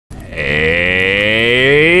Hey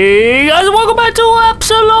guys, welcome back to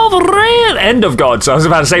Apsulov End of Gods. I was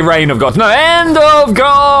about to say Reign of Gods. No, End of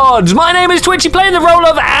Gods. My name is Twitchi, playing the role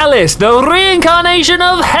of Alice, the reincarnation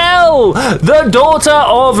of Hell, the daughter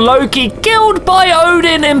of Loki, killed by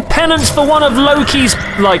Odin in penance for one of Loki's,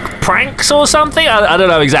 like, pranks or something. I don't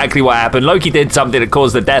know exactly what happened. Loki did something that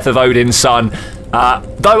caused the death of Odin's son.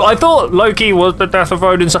 Though I thought Loki was the death of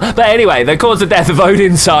Odin's son. But anyway, they caused the death of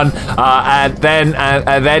Odin's son, and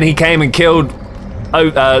then he came and killed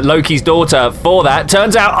Loki's daughter for that.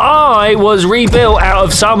 Turns out I was rebuilt out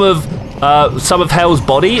of some of Hell's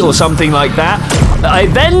body or something like that. I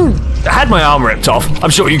then had my arm ripped off. I'm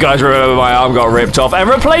sure you guys remember my arm got ripped off and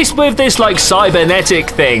replaced with this like cybernetic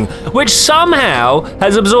thing, which somehow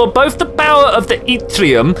has absorbed both the power of the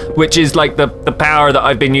yttrium, which is like the power that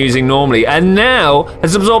I've been using normally, and now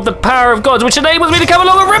has absorbed the power of gods, which enables me to come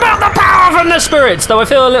along and rip out the power from the spirits. Though I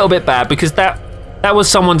feel a little bit bad because that was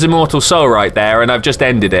someone's immortal soul right there, and I've just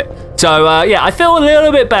ended it. So yeah, I feel a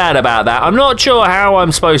little bit bad about that. I'm not sure how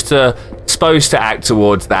I'm supposed to act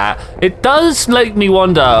towards that. It does make me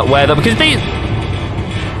wonder whether, because these,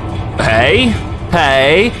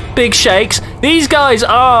 hey, big shakes. These guys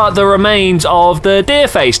are the remains of the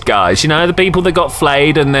deer-faced guys. You know, the people that got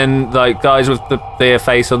flayed, and then like guys with the deer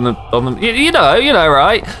face on them. You know,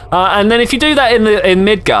 right? And then if you do that in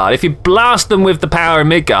Midgard, if you blast them with the power in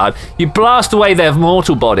Midgard, you blast away their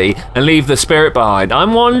mortal body and leave the spirit behind.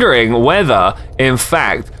 I'm wondering whether, in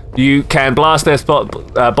fact, you can blast their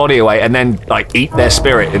body away and then like eat their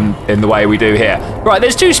spirit in the way we do here. Right,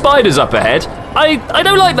 there's two spiders up ahead. I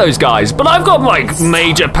don't like those guys, but I've got like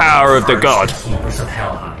major power of the god.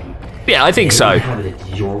 Yeah, I think so.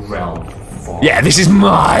 Yeah, this is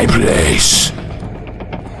my place.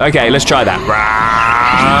 Okay, let's try that.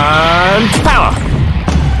 And power.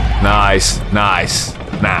 Nice.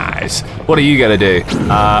 What are you gonna do?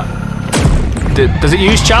 Does it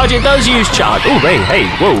use charge? It does use charge. Oh, hey,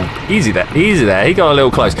 whoa, easy there. He got a little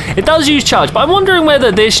close. It does use charge, but I'm wondering whether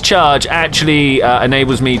this charge actually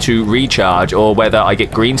enables me to recharge, or whether I get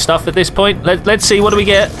green stuff at this point. Let's see, what do we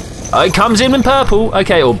get? It comes in purple,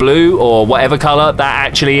 okay, or blue, or whatever color that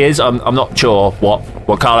actually is. I'm not sure what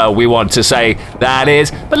color we want to say that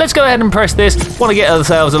is, but let's go ahead and press this. Want to get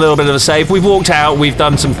ourselves a little bit of a save. We've walked out, we've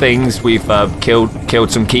done some things, we've killed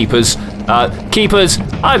some keepers. Keepers,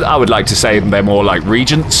 I would like to say they're more like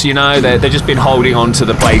regents, you know, they've just been holding on to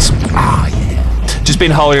the place. Just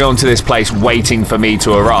been holding on to this place waiting for me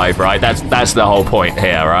to arrive, right? That's the whole point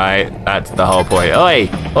here, right? That's the whole point. Oi,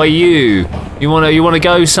 you wanna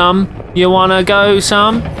go some? You wanna go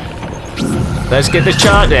some? Let's get this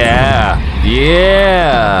chart there.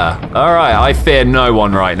 Yeah. All right, I fear no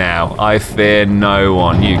one right now. I fear no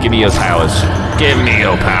one. You, give me your powers. Give me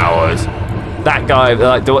your powers. That guy,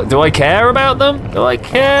 like, do I care about them? Do I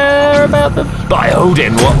care about them? By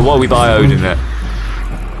Odin, what we by Odin at?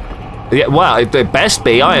 Yeah, well, it best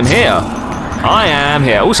be, I am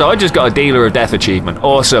here. Also, I just got a Dealer of Death achievement.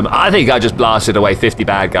 Awesome. I think I just blasted away 50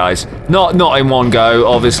 bad guys. Not in one go,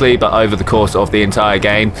 obviously, but over the course of the entire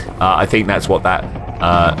game. I think that's what that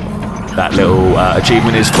little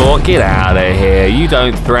achievement is for. Get out of here. You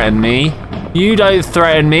don't threaten me. You don't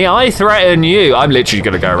threaten me, I threaten you. I'm literally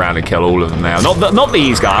gonna go around and kill all of them now. Not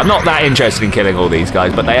these guys, I'm not that interested in killing all these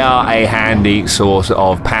guys, but they are a handy source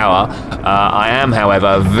of power. I am,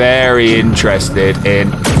 however, very interested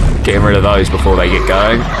in getting rid of those before they get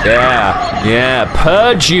going. Yeah,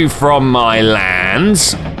 purge you from my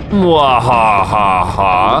lands.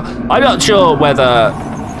 Mwahaha. I'm not sure whether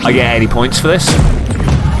I get any points for this,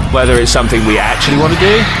 whether it's something we actually want to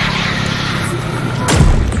do.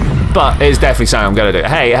 But it's definitely something I'm gonna do.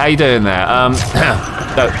 Hey, how you doing there?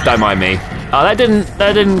 Don't mind me. Oh, that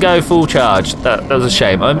didn't go full charge. That was a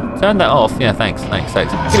shame. Turn that off. Yeah, thanks. Give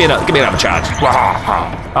me another charge. All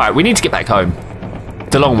right, we need to get back home.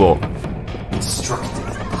 It's a long walk. Instructed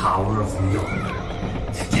the power of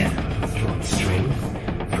Mjolnir. Together from strength,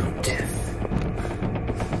 from death.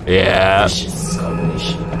 Yeah.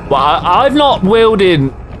 Well, I've not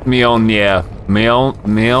wielded Mjolnir.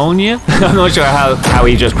 Mjolnir? I'm not sure how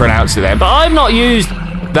he just pronounced it there, but I've not used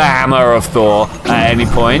the Hammer of Thor at any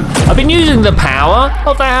point. I've been using the power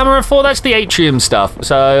of the Hammer of Thor. That's the atrium stuff.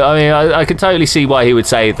 So, I mean, I could totally see why he would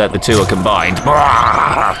say that the two are combined.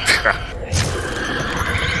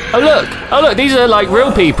 Oh look, these are like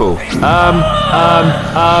real people. Go.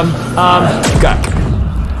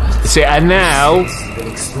 See, and now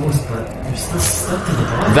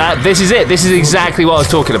this is it. This is exactly what I was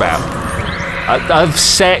talking about. I've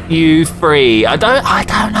set you free. I don't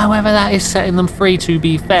know whether that is setting them free, to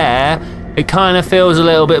be fair. It kind of feels a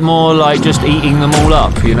little bit more like just eating them all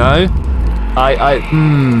up, you know?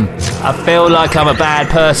 I feel like I'm a bad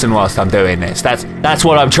person whilst I'm doing this. That's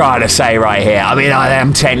what I'm trying to say right here. I mean, I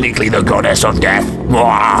am technically the goddess of death.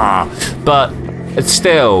 But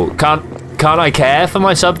still, can't I care for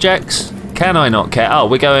my subjects? Can I not care? Oh,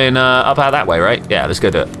 we're going up out that way, right? Yeah, let's go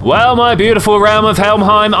do it. Well, my beautiful realm of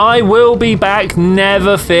Helmheim, I will be back,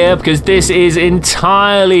 never fear, because this is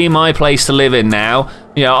entirely my place to live in now.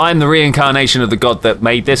 You know, I'm the reincarnation of the god that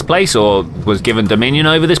made this place, or was given dominion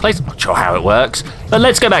over this place. I'm not sure how it works, but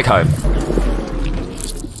let's go back home.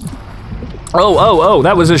 Oh,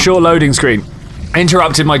 that was a short loading screen.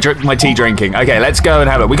 Interrupted my tea drinking. Okay, let's go and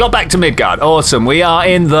have it. We got back to Midgard. Awesome. We are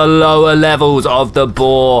in the lower levels of the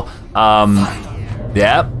Boar.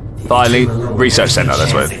 Yeah, finally. Research center,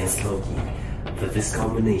 that's what. But this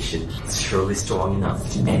combination is surely strong enough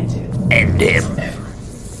to end him. End him.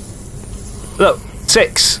 Look,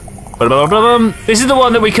 6. This is the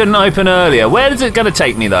one that we couldn't open earlier. Where is it going to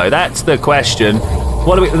take me, though? That's the question.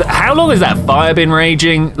 How long has that fire been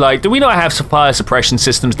raging? Like, do we not have fire suppression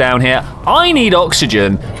systems down here? I need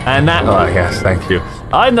oxygen, and that... Oh, yes, thank you.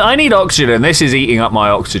 I need oxygen, and this is eating up my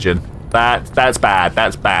oxygen. That's bad.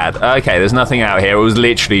 That's bad. Okay, there's nothing out here. It was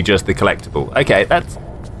literally just the collectible. Okay,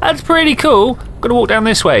 that's pretty cool. Gonna walk down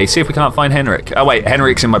this way, see if we can't find Henrik. Oh, wait,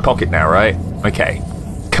 Henrik's in my pocket now, right? Okay.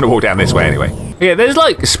 Gonna walk down this way anyway. Yeah, there's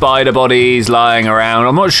like spider bodies lying around.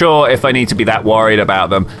 I'm not sure if I need to be that worried about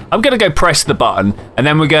them. I'm gonna go press the button, and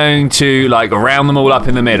then we're going to like round them all up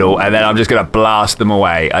in the middle, and then I'm just gonna blast them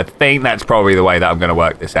away. I think that's probably the way that I'm gonna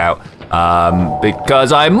work this out.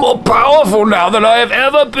 Because I'm more powerful now than I have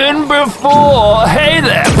ever been before. Hey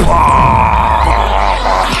there.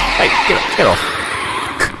 Hey, get off.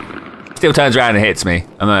 Still turns around and hits me.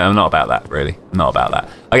 I'm not about that, really. I'm not about that.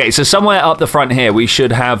 Okay, so somewhere up the front here, we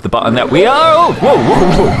should have the button that we are.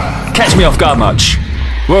 Whoa. Catch me off guard much.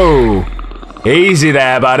 Whoa. Easy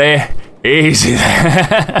there, buddy. Easy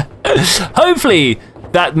there. Hopefully,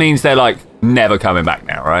 that means they're like never coming back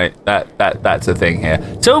now, right? That's a thing here.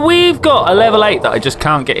 So we've got a level 8 that I just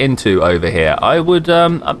can't get into over here. I would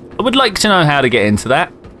like to know how to get into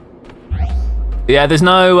that. Yeah, there's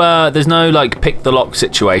no like pick the lock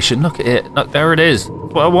situation. Look at it. Look, there it is.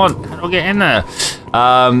 That's what I want. How do I get in there?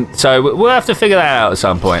 So we'll have to figure that out at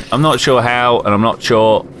some point. I'm not sure how, and I'm not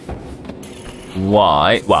sure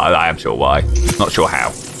why. Well, I am sure why. Not sure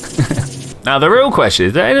how. Now, the real question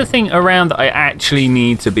is there anything around that I actually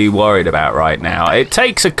need to be worried about right now? It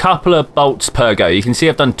takes a couple of bolts per go. You can see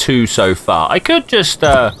I've done 2 so far. I could just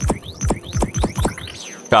charge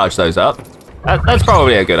those up. That's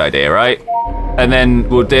probably a good idea, right? And then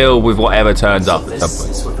we'll deal with whatever turns up at some point.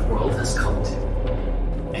 This is what the world has come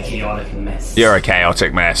to. A chaotic mess. You're a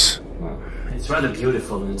chaotic mess. It's rather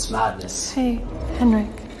beautiful in its madness. Hey, Henrik.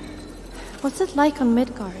 What's it like on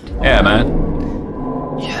Midgard? Yeah, man.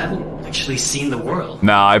 You haven't actually seen the world.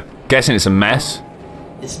 No, I'm guessing it's a mess.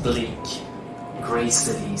 It's bleak. Grey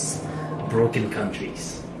cities. Broken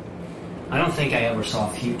countries. I don't think I ever saw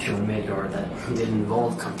a future in Midgard that didn't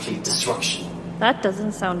involve complete destruction. That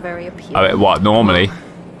doesn't sound very appealing. I mean, what, normally?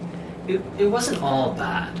 It wasn't all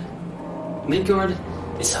bad. Midgard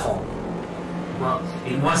is home. Well,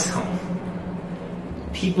 it was home.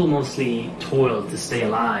 People mostly toiled to stay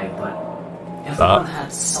alive, but everyone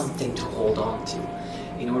had something to hold on to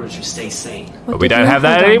in order to stay sane. But we don't have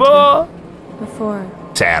that anymore. Before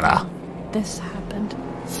Sarah. this happened.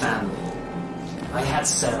 Family. I had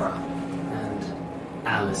Sarah and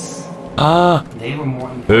Alice. They were more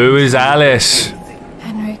important. Who is Alice?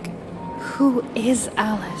 Henrik, who is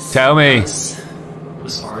Alice? Tell me. Alice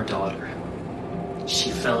was our daughter.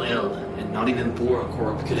 She fell ill, and not even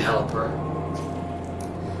Boracorp could help her.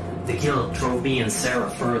 The guild drove me and Sarah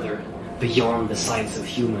further, beyond the sights of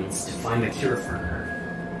humans, to find a cure for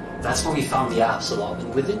her. That's where we found the Apsulov,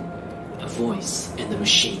 and with it, a voice in the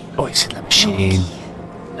machine. Voice in the machine.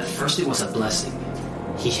 At first it was a blessing.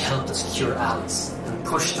 He helped us cure Alice, and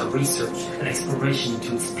pushed the research and exploration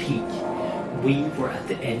to its peak. We were at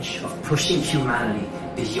the edge of pushing humanity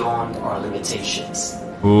beyond our limitations.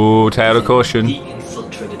 Ooh, tale of caution. He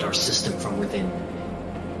infiltrated our system from within.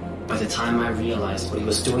 By the time I realized what he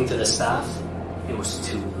was doing to the staff, it was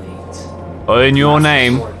too late. Well, in your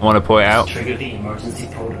name, I want to point out. Trigger the emergency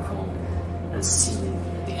protocol and sealing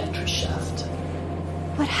the entry shaft.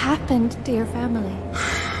 What happened to your family?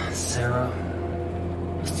 Sarah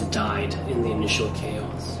must have died in the initial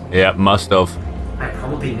chaos. Yeah, must have. I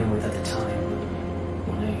probably knew it at the time.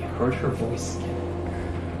 When I heard her voice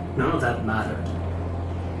again, none of that mattered.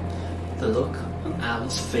 The look on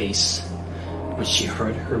Alice's face when she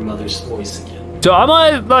heard her mother's voice again. So am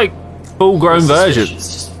I like full-grown version?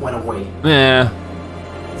 Just went away. Yeah.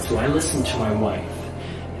 So I listened to my wife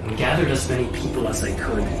and gathered as many people as I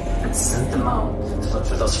could and sent them out to look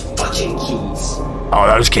for those fucking keys. Oh,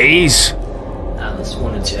 those keys! Alice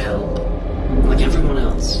wanted to help, like everyone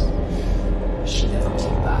else. She never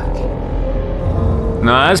came back.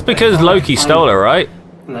 No, that's because Loki stole her, right?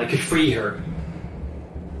 And I could free her.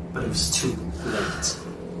 But it was too late.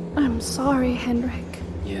 I'm sorry, Henrik.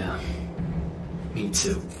 Yeah. Me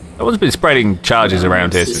too. No one's been spreading charges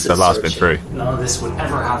around here since I've last been through. None of this would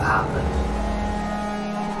ever have happened.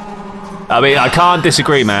 I mean, I can't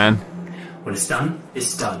disagree, man. When it's done,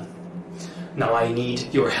 it's done. Now I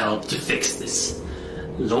need your help to fix this.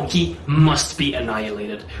 Loki must be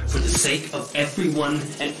annihilated for the sake of everyone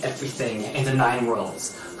and everything in the 9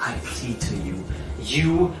 worlds. I plead to you.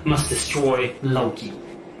 You must destroy Loki.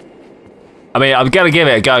 I mean, I'm gonna give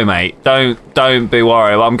it a go, mate. Don't be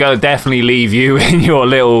worried. I'm gonna definitely leave you in your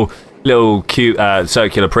little cute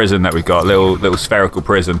circular prison that we've got, little spherical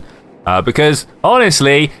prison. Because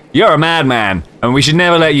honestly, you're a madman, and we should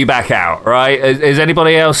never let you back out, right? Is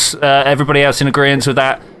anybody else, everybody else in agreement with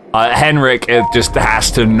that? Henrik just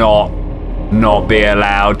has to not be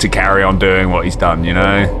allowed to carry on doing what he's done, you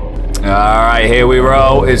know? Alright, here we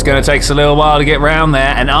roll. It's going to take us a little while to get round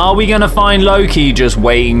there. And are we going to find Loki just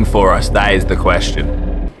waiting for us? That is the question.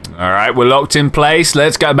 Alright, we're locked in place.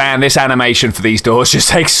 Let's go. Man, this animation for these doors just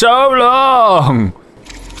takes so long.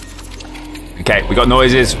 Okay, we got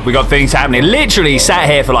noises. We got things happening. Literally sat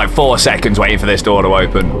here for like 4 seconds waiting for this door to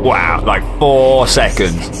open. Wow, like 4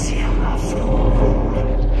 seconds.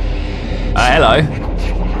 Hello.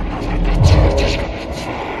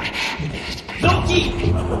 Loki!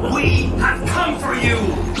 We have come for you!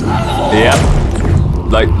 Yep.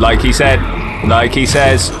 Like he said. Like he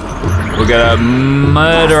says. We're gonna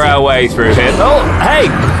murder our way through here. Oh, hey!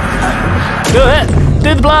 Do it!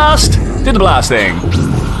 Do the blast! Do the blast thing.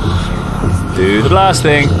 Do the blast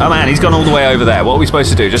thing. Oh man, he's gone all the way over there. What are we supposed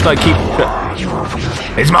to do? Just like keep...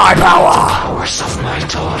 It's my power! Powers of my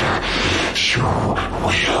daughter. You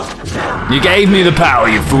wield them. You gave me the power,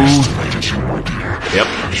 you fool. Yep.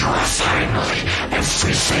 You are finally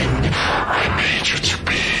everything I made you to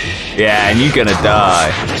be. Yeah, and you're gonna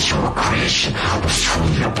die. That your creation was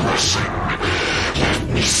truly a blessing. Let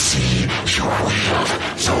me see you wield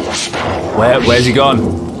those powers. Where's he gone?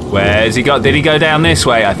 Where's he got? Did he go down this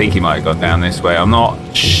way? I think he might have gone down this way. I'm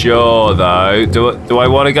not sure though. Do I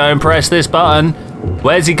want to go and press this button?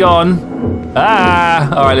 Where's he gone? Ah!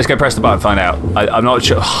 All right, let's go press the button. Find out. I'm not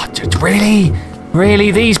sure. Oh, really?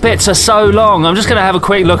 Really? These bits are so long. I'm just gonna have a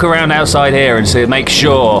quick look around outside here and see, make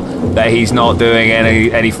sure that he's not doing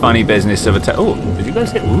any funny business of a. Oh, did you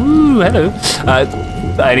guys hit? Ooh, hello.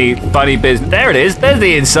 Any funny business? There it is. There's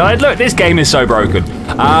the inside. Look, this game is so broken.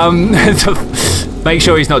 Make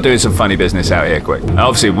sure he's not doing some funny business out here quick.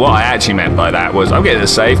 Obviously, what I actually meant by that was I'm getting a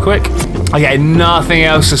save quick. Okay, nothing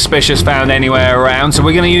else suspicious found anywhere around, so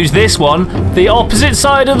we're going to use this one, the opposite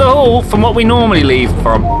side of the hall from what we normally leave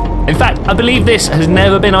from. In fact, I believe this has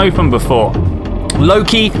never been opened before.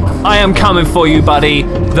 Loki, I am coming for you, buddy.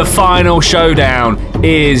 The final showdown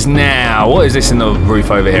is now. What is this in the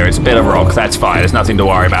roof over here? It's a bit of rock. That's fine. There's nothing to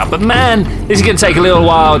worry about. But man, this is going to take a little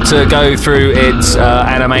while to go through its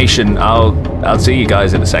animation. I'll see you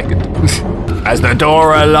guys in a second. As the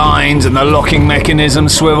door aligns and the locking mechanism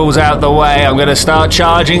swivels out the way, I'm going to start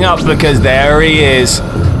charging up because there he is.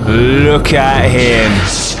 Look at him.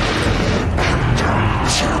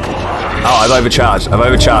 Oh, I've overcharged.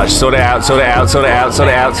 Sort it out.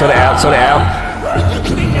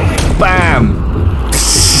 Bam!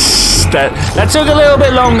 That took a little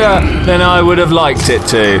bit longer than I would have liked it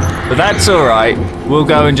to, but that's alright. We'll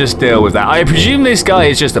go and just deal with that. I presume this guy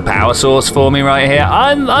is just a power source for me right here.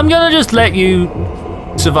 I'm gonna just let you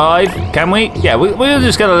survive. Can we? Yeah, we're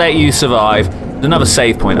just gonna let you survive. There's another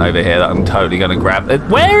save point over here that I'm totally gonna grab.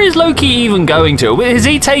 Where is Loki even going to? Is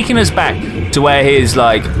he taking us back to where his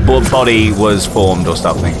like body was formed or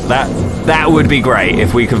something? That would be great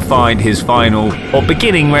if we can find his final or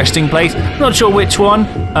beginning resting place. Not sure which one.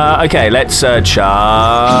 Okay, let's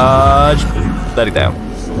charge. Let it down.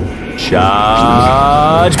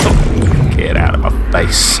 Charge. Get out of my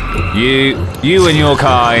face. You and your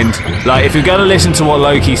kind. Like, if you're gonna listen to what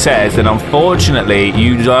Loki says, then unfortunately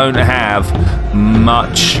you don't have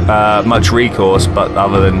much recourse, but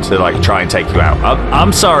other than to like try and take you out.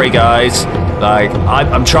 I'm sorry, guys. Like,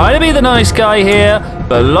 I'm trying to be the nice guy here,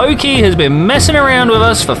 but Loki has been messing around with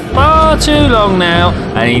us for far too long now,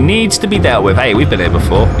 and he needs to be dealt with. Hey, we've been here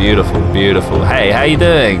before. Beautiful, beautiful. Hey, how you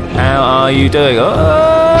doing? How are you doing?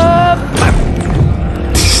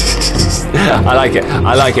 I like it.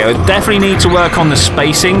 I like it. I definitely need to work on the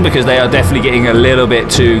spacing because they are definitely getting a little bit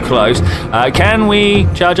too close. Can we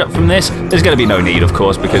charge up from this? There's going to be no need, of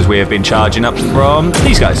course, because we have been charging up from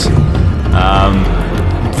these guys.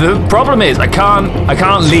 The problem is I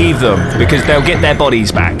can't leave them because they'll get their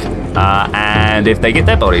bodies back. And if they get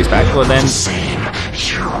their bodies back, well then...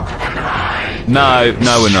 No,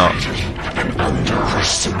 we're not.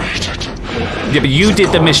 Yeah, but you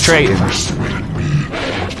did the mistreating.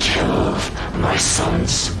 Killed my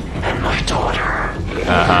sons and my daughter.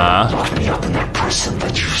 Locked me up in that prison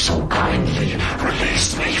that you so kindly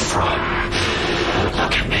released me from.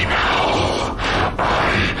 Look at me now.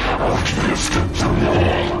 I outlived them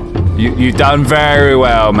all. You've done very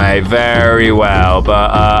well, mate. Very well.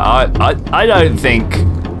 But I don't think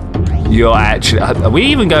you're actually... Are we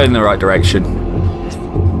even going in the right direction?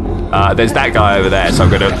 There's that guy over there, so I'm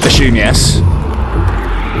going to assume yes.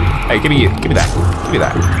 Hey, give me that. Give me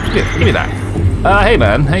that. Give me that. Hey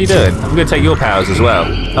man, how you doing? I'm gonna take your powers as well.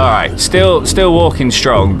 Alright, still walking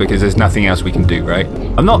strong because there's nothing else we can do, right?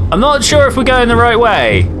 I'm not sure if we're going the right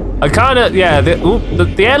way. I kinda, yeah,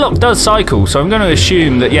 the airlock does cycle, so I'm gonna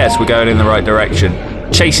assume that yes, we're going in the right direction.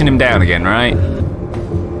 Chasing him down again, right?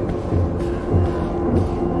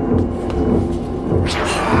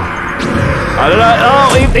 I don't know.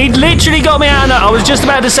 Oh, he literally got me out of that. I was just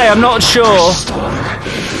about to say, I'm not sure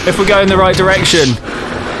if we're going the right direction.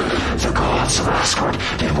 The gods of Asgard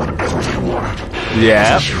did whatever they wanted.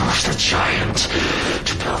 Yeah. They used a giant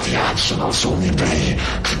to build the Apsulov so only they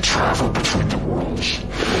could travel between the worlds.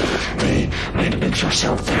 They made it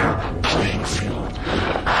yourself their playing field.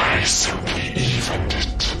 I simply evened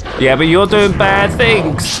it. Yeah, but you're doing bad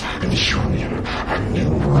things. In union, a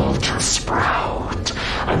new world can sprout,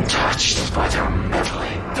 untouched by their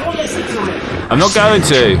meddling. Don't listen to him. I'm not going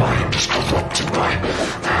to. Mind is corrupted by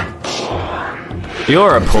that pawn.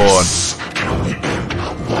 You're a pawn. This can only end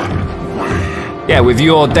one way. Yeah, with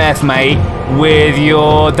your death, mate. With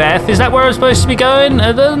your death. Is that where I'm supposed to be going?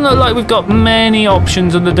 It doesn't look like we've got many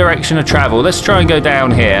options in the direction of travel. Let's try and go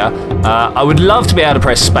down here. I would love to be able to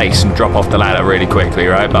press space and drop off the ladder really quickly,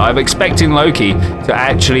 right? But I'm expecting Loki to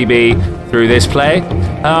actually be through this play.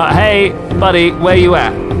 Hey, buddy, where you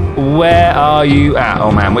at? Where are you at?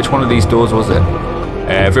 Oh man, which one of these doors was it?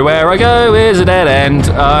 Everywhere I go is a dead end.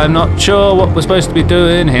 I'm not sure what we're supposed to be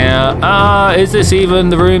doing here. Is this even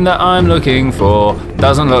the room that I'm looking for?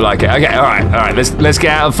 Doesn't look like it. Okay, all right. Let's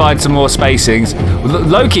get out and find some more spacings.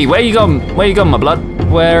 Loki, where you gone? Where you gone, my blood?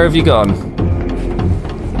 Where have you gone?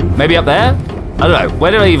 Maybe up there? I don't know.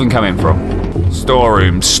 Where did I even come in from?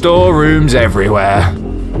 Storerooms everywhere.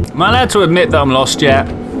 Am I allowed to admit that I'm lost yet?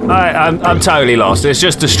 I'm totally lost. It's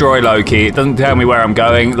just destroy Loki. It doesn't tell me where I'm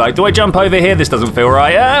going. Like, do I jump over here? This doesn't feel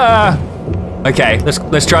right. Okay,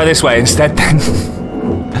 let's try this way instead then.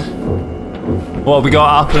 What have we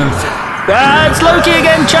got up and... it's Loki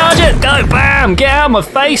again. Charge it. Go, bam. Get out of my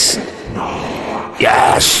face.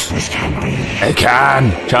 Yes. It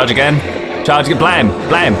can. Charge again. Charge again. Blam.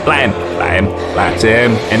 Blam. Blam. Blam. That's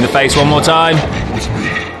him. In the face one more time.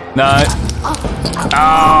 No.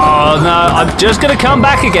 Oh, no. I'm just going to come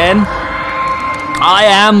back again. I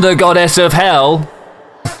am the goddess of hell.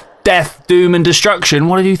 Death, doom, and destruction.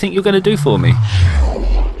 What do you think you're going to do for me?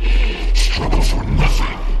 Struggle for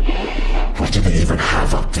nothing. What do they even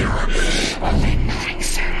have up there? A lingering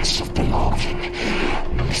sense of belonging.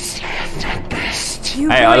 Misled at best. You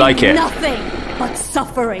Hey, I like it. Nothing but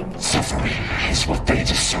suffering. Suffering is what they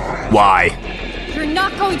deserve. Why? You're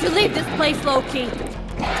not going to leave this place, Loki.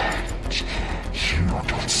 You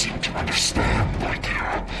don't seem to understand, my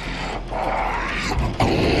dear.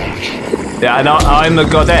 Yeah, I know, I'm the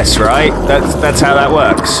goddess, right? That's how that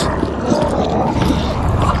works.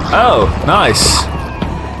 Oh, nice.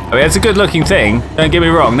 I mean, it's a good-looking thing. Don't get me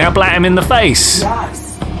wrong. Now blat him in the face.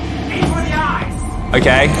 Yes. Aim for the eyes.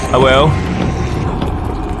 Okay, I will.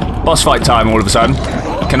 Boss fight time all of a sudden.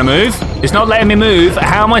 Can I move? It's not letting me move.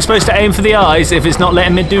 How am I supposed to aim for the eyes if it's not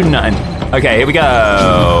letting me do nothing? Okay, here we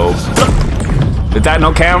go. Did that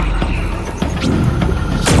not count?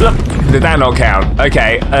 Did that not count?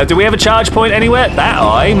 Okay, do we have a charge point anywhere? That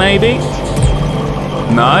eye, maybe?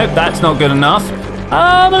 No, that's not good enough.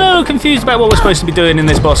 I'm a little confused about what we're supposed to be doing in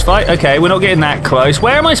this boss fight. Okay, we're not getting that close.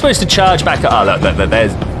 Where am I supposed to charge back? Oh, look,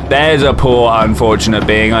 there's a poor, unfortunate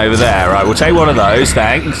being over there. Right, we'll take one of those,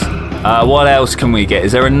 thanks. What else can we get?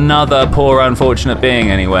 Is there another poor, unfortunate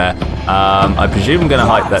being anywhere? I presume I'm going to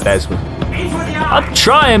hype that there's... I'm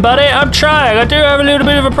trying, buddy. I'm trying. I do have a little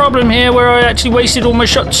bit of a problem here where I actually wasted all my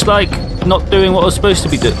shots, like, not doing what I was supposed to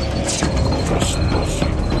be doing.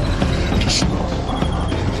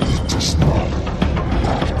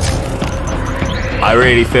 I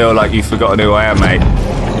really feel like you've forgotten who I am, mate.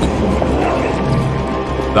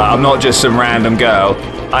 Like, I'm not just some random girl.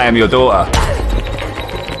 I am your daughter.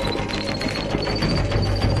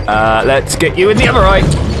 Let's get you in the other eye.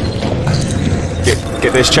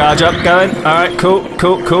 Get this charge up going. All right, cool.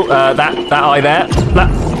 That eye there.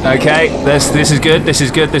 Okay, this is good. This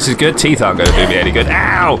is good. Teeth aren't going to do me any good.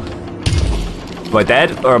 Ow! Am I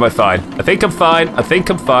dead or am I fine? I think I'm fine.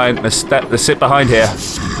 Let's sit behind here.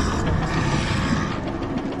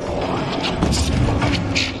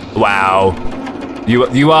 Wow,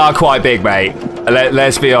 you are quite big, mate.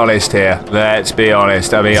 Let's be honest here. Let's be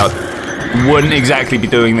honest. I mean, I wouldn't exactly be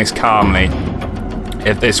doing this calmly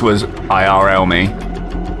if this was IRL me.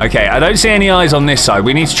 Okay, I don't see any eyes on this side.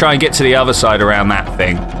 We need to try and get to the other side around that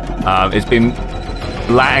thing. It's been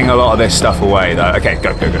latting a lot of this stuff away, though. Okay,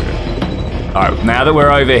 go. All right, now that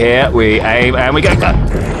we're over here, we aim and we go.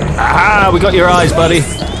 Aha! We got your eyes, buddy.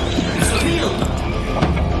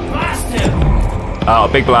 Oh,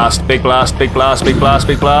 big blast.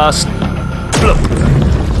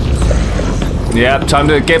 Yep, time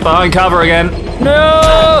to get behind cover again.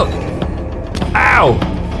 No! Ow!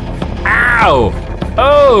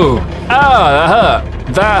 Oh,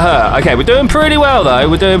 that hurt. Okay, we're doing pretty well, though.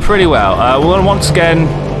 We'll once again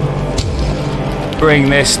bring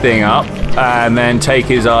this thing up and then take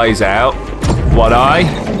his eyes out. One eye.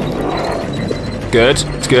 Good.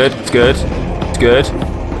 It's good.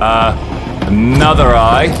 Another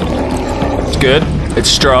eye. It's good. It's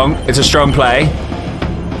strong. It's a strong play.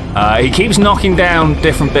 He keeps knocking down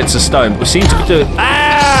different bits of stone. We seem to be doing...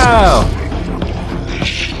 Ow!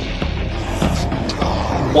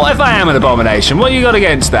 What if I am an abomination? What you got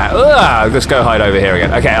against that? Ugh, let's go hide over here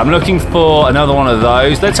again. Okay, I'm looking for another one of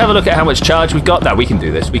those. Let's have a look at how much charge we've got. No, we can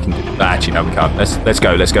do this. Actually, no, we can't. Let's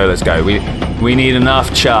go. We need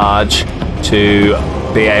enough charge to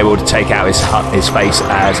be able to take out his face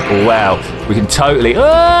as well. We can totally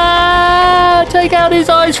take out his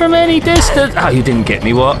eyes from any distance. Oh, you didn't get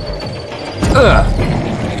me, what?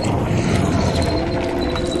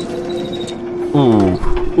 Ooh.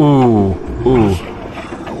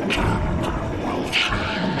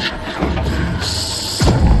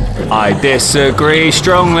 I disagree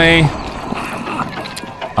strongly.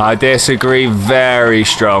 I disagree very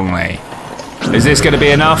strongly. Is this going to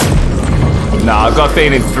be enough? No, I've got a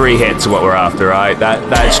feeling 3 hits are what we're after, right?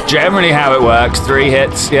 That's generally how it works. 3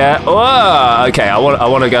 hits, yeah. Oh, okay, I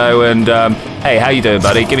want to go and hey, how you doing,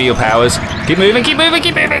 buddy? Give me your powers. Keep moving.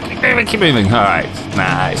 All right,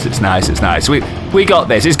 it's nice. We got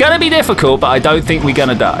this. It's gonna be difficult, but I don't think we're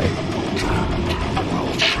gonna die.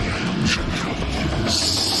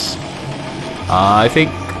 I think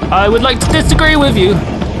I would like to disagree with you.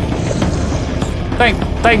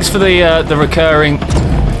 Thanks for the recurring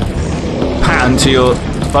pattern to your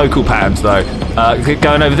vocal patterns, though.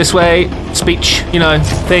 Going over this way, speech,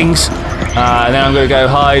 things. And then I'm going to go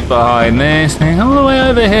hide behind this thing all the way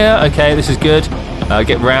over here. Okay, this is good.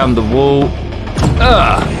 Get round the wall.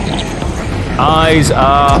 Eyes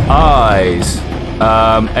are eyes.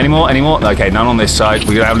 Any more? Okay, none on this side.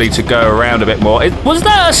 We now need to go around a bit more. Was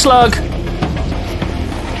that a slug?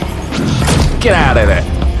 Get out of it.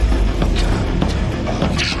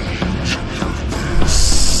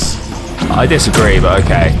 I disagree, but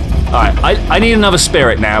okay. Alright, I need another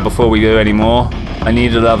spirit now before we do any more. I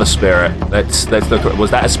need another spirit. Let's look at...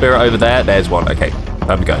 Was that a spirit over there? There's one. Okay,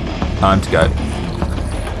 time to go.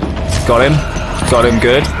 Got him,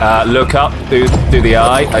 good. Look up, do the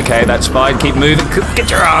eye. Okay, that's fine. Keep moving. Get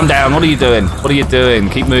your arm down. What are you doing?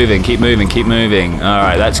 Keep moving.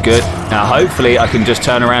 Alright, that's good. Now, hopefully, I can just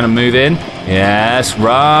turn around and move in. Yes,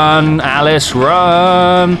 run, Alice,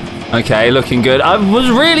 run. Okay, looking good. I was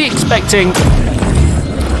really expecting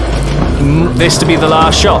this to be the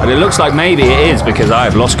last shot, and it looks like maybe it is because I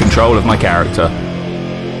have lost control of my character.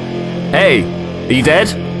 Hey, are you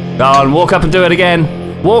dead? Go on, walk up and do it again.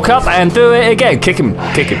 Walk up and do it again. Kick him.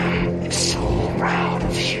 So proud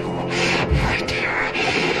of you, my dear.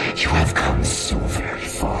 You have come so very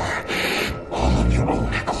far, all on your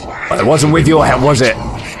own accord. But it wasn't with your help, was it?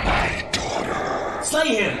 My daughter.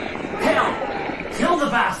 Slay him! Hell! Kill the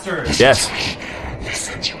bastard! Yes.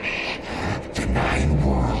 Listen to me. The 9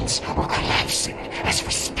 worlds are collapsing as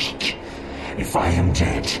we speak. If I am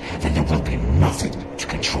dead, then there will be nothing to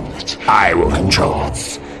control it. I will control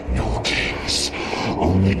gods, no kings.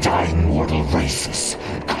 Only dying mortal races,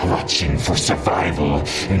 clutching for survival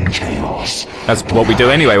in chaos. That's what we do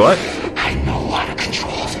anyway, what? I know how to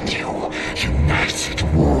control the new united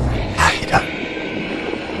world.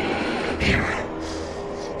 Here,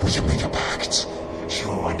 we can make a pact,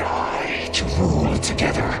 you and I, to rule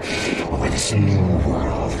together over this new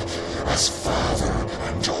world. I as father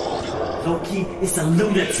and daughter. Loki is a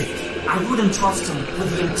lunatic. I wouldn't trust him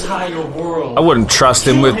with the entire world. I wouldn't trust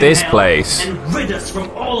him with this place. And rid us from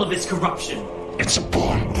all of his corruption. It's a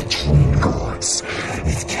bond between gods.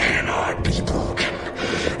 It cannot be broken.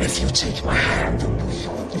 If you take my hand, we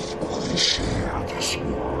will equally share this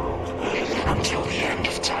world until the end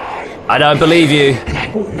of time. I don't believe you. And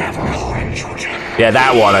I will never harm you again. Yeah,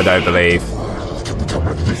 that one I don't believe. The world can become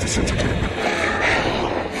magnificent again.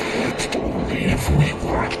 Only if we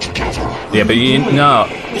work together. Yeah, but you no.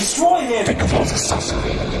 Destroy him! Think of all the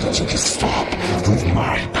suffering that you can stop with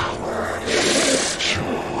my power. Show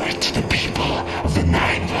it to the people of the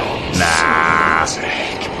Nine Realms. Nah.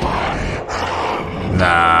 Take my hand.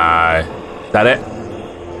 Nah. Is that it?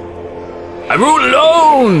 I rule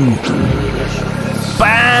alone!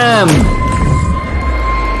 Bam!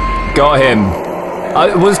 Got him.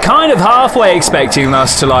 I was kind of halfway expecting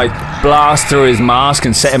us to like blast through his mask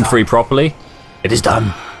and set him free properly. It is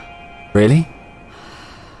done. Really?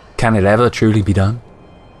 Can it ever truly be done?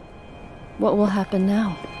 What will happen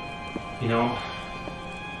now? You know,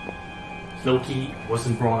 Loki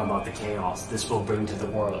wasn't wrong about the chaos this will bring to the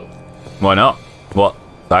world. Why not? What?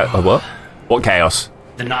 What? What chaos?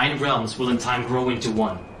 The Nine Realms will in time grow into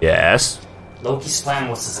one. Yes. Loki's plan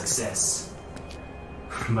was a success.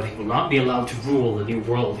 But he will not be allowed to rule the new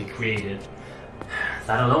world he created.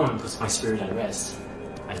 That alone puts my spirit at rest,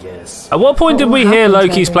 I guess. At what point did we hear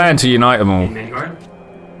Loki's plan to unite them all? In Midgard?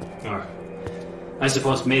 Or, I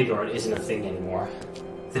suppose Midgard isn't a thing anymore.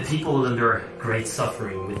 The people will endure great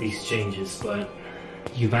suffering with these changes, but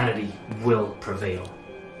humanity will prevail.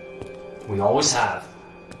 We always have.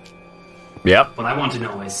 Yep. What I want to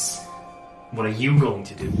know is, what are you going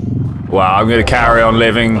to do? Well, I'm going to carry on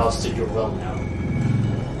living. Ousted your realm now.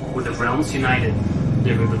 With the realms united,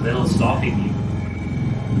 there will be little stopping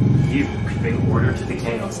you. You could bring order to the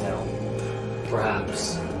chaos now.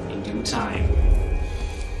 Perhaps, in due time,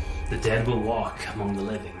 the dead will walk among the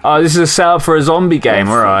living. Oh, this is a setup for a zombie game,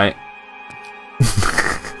 alright.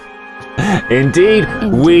 Indeed,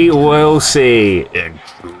 we will see in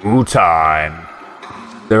due time.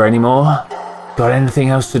 Is there any more? Got anything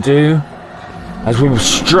else to do? As we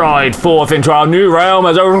stride forth into our new realm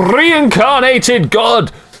as a reincarnated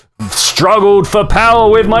god, struggled for power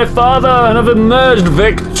with my father and have emerged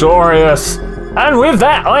victorious. And with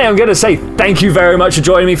that, I am going to say thank you very much for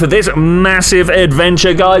joining me for this massive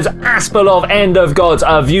adventure, guys. Apsulov, End of Gods,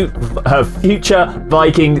 a future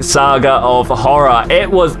Viking saga of horror. It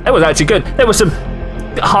was actually good. There were some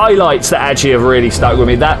highlights that actually have really stuck with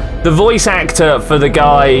me. That the voice actor for the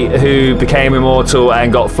guy who became immortal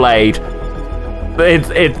and got flayed.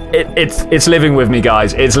 It's living with me,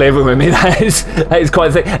 guys. It's living with me. That is quite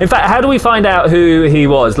a thing. In fact, how do we find out who he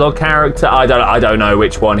was? Log character? I don't know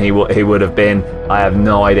which one he would have been. I have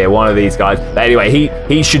no idea. One of these guys. But anyway,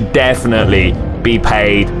 he should definitely be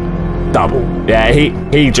paid double. Yeah,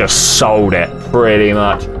 he just sold it pretty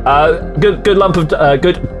much.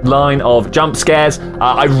 Good line of jump scares.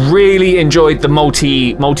 I really enjoyed the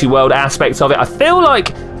multi-world aspects of it. I feel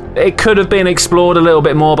like it could have been explored a little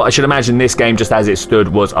bit more, but I should imagine this game, just as it stood,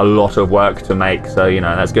 was a lot of work to make. So, you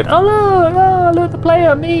know, that's good. Oh, look, the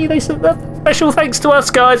player, me. They said special thanks to us,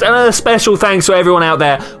 guys. And a special thanks to everyone out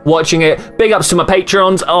there watching it. Big ups to my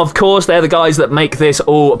Patrons, of course. They're the guys that make this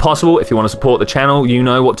all possible. If you want to support the channel, you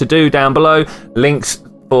know what to do down below. Links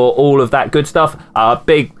for all of that good stuff.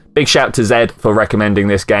 Big shout to Zed for recommending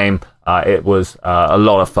this game. It was a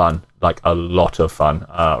lot of fun. Like, a lot of fun.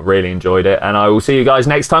 Really enjoyed it. And I will see you guys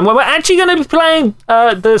next time when we're actually going to be playing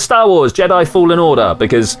the Star Wars Jedi Fallen Order,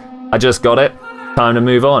 because I just got it. Time to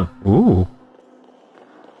move on. Ooh.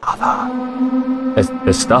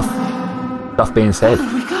 There's stuff being said.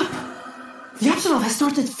 Wake up! The Apsulov has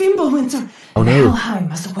started Fimbulwinter. Oh no. Helheim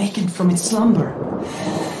has awakened from its slumber.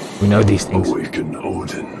 We know these things. Awaken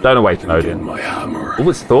Odin. Don't awaken Get Odin. my hammer. Oh,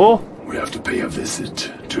 it's Thor? We have to pay a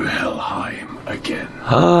visit to Helheim again.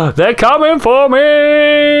 They're coming for me!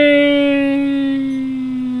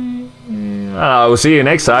 I will see you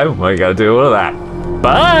next time. We gotta do all of that.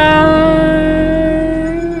 Bye!